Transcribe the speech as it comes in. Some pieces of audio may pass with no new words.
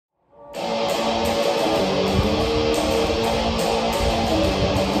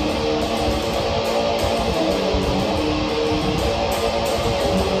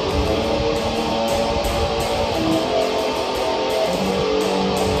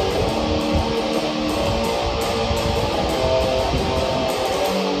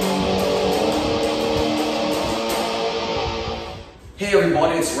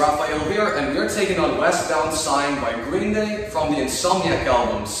everybody, it's Rafael here, and we're taking on Westbound Sign by Green Day from the Insomniac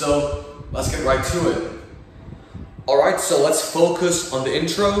album, so let's get right to it. Alright, so let's focus on the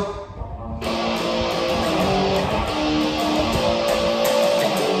intro.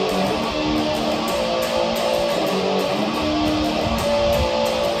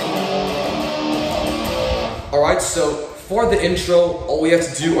 Alright, so for the intro, all we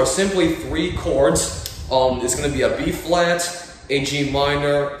have to do are simply 3 chords. It's going to be a B flat, a G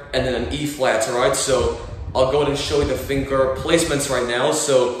minor, and then an E flat, alright? So I'll go ahead and show you the finger placements right now.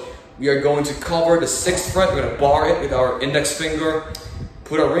 So we are going to cover the 6th fret, we're going to bar it with our index finger,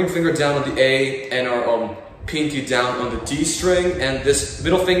 put our ring finger down on the A, and our pinky down on the D string, and this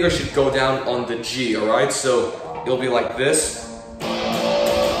middle finger should go down on the G, alright? So it'll be like this.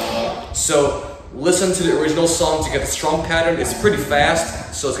 So listen to the original song to get the strum pattern. It's pretty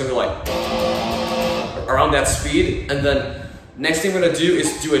fast, so it's going to be like around that speed. And then next thing we're going to do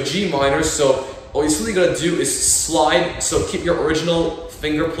is do a G minor. So all you're simply going to do is slide. So keep your original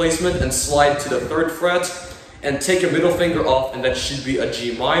finger placement and slide to the 3rd fret and take your middle finger off, and that should be a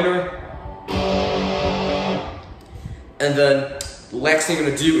G minor. And then the next thing you're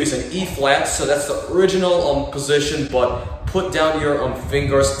going to do is an E flat. So that's the original position, but put down your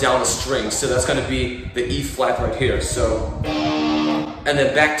fingers down the string. So that's going to be the E flat right here. So, and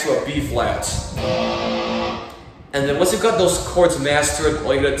then back to a B flat. And then once you've got those chords mastered,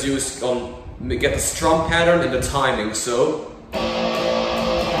 all you gotta do is get the strum pattern and the timing. So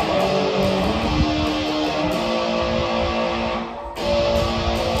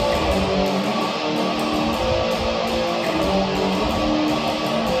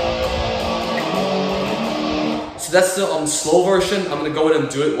that's the slow version. I'm gonna go ahead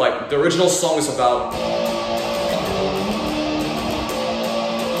and do it like the original song is about.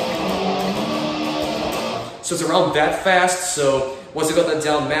 So it's around that fast. So once you got that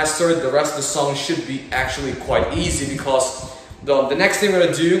down mastered, the rest of the song should be actually quite easy, because the next thing we're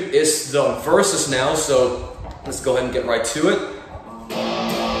gonna do is the verses now. So let's go ahead and get right to it.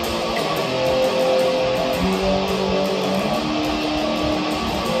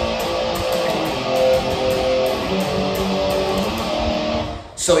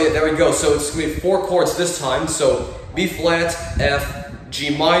 So yeah, there we go. So it's going to be 4 chords this time. So B flat, F, G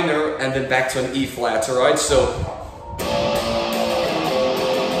minor, and then back to an E flat, alright? So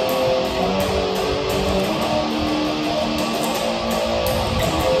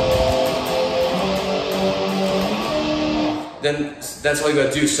then that's all you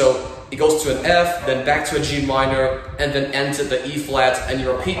gotta do. So it goes to an F, then back to a G minor, and then enter the E flat, and you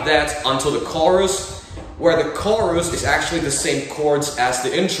repeat that until the chorus, where the chorus is actually the same chords as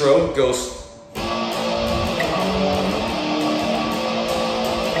the intro. It goes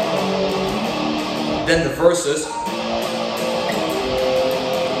then the verses.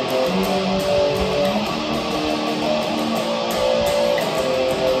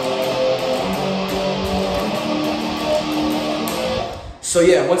 So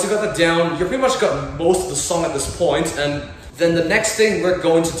yeah, once you got that down, you pretty much got most of the song at this point. And then the next thing we're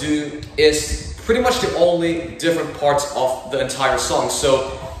going to do is pretty much the only different parts of the entire song.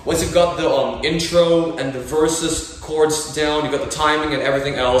 So once you've got the intro and the verses chords down, you've got the timing and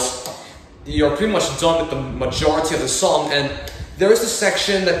everything else, you're pretty much done with the majority of the song. And there is a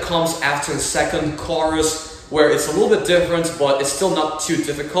section that comes after the 2nd chorus where it's a little bit different, but it's still not too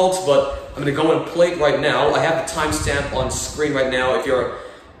difficult. But I'm gonna go and play it right now. I have the timestamp on screen right now if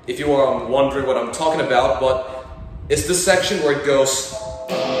you are wondering what I'm talking about. But it's this section where it goes.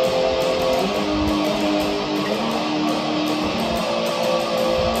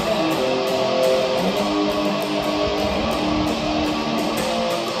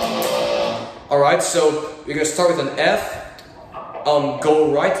 Alright, so we're going to start with an F,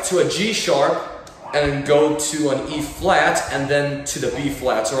 go right to a G sharp, and then go to an E flat, and then to the B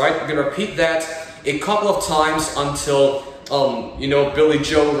flat, alright? We're going to repeat that a couple of times until, you know, Billy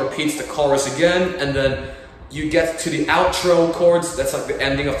Joe repeats the chorus again, and then you get to the outro chords. That's like the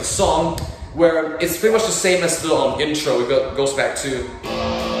ending of the song, where it's pretty much the same as the intro. It goes back to.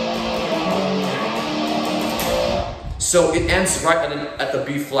 So it ends right at the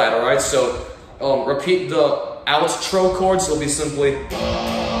B flat, alright? So repeat the outro chords. It'll be simply.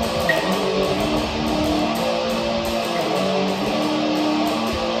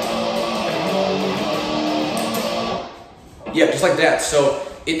 Yeah, just like that. So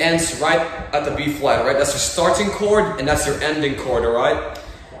it ends right at the B flat, right? That's your starting chord, and that's your ending chord, alright?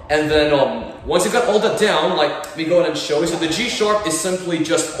 And then once you got all that down, like we go ahead and show you. So the G sharp is simply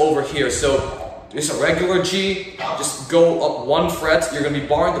just over here. So it's a regular G. Just go up 1 fret. You're gonna be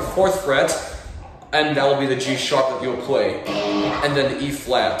barring the 4th fret. and that will be the G sharp that you'll play, and then the E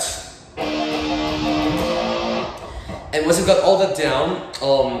flat. And once you've got all that down,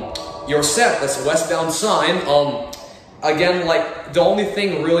 you're set. That's Westbound Sign. Again, like, the only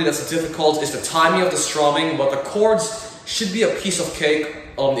thing really that's difficult is the timing of the strumming, but the chords should be a piece of cake.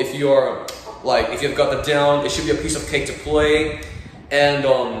 If you've got that down, it should be a piece of cake to play. And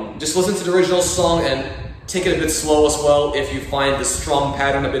just listen to the original song and take it a bit slow as well if you find the strum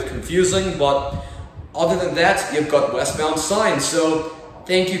pattern a bit confusing. But other than that, you've got Westbound Sign. So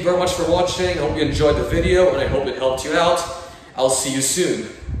thank you very much for watching. I hope you enjoyed the video and I hope it helped you out. I'll see you soon.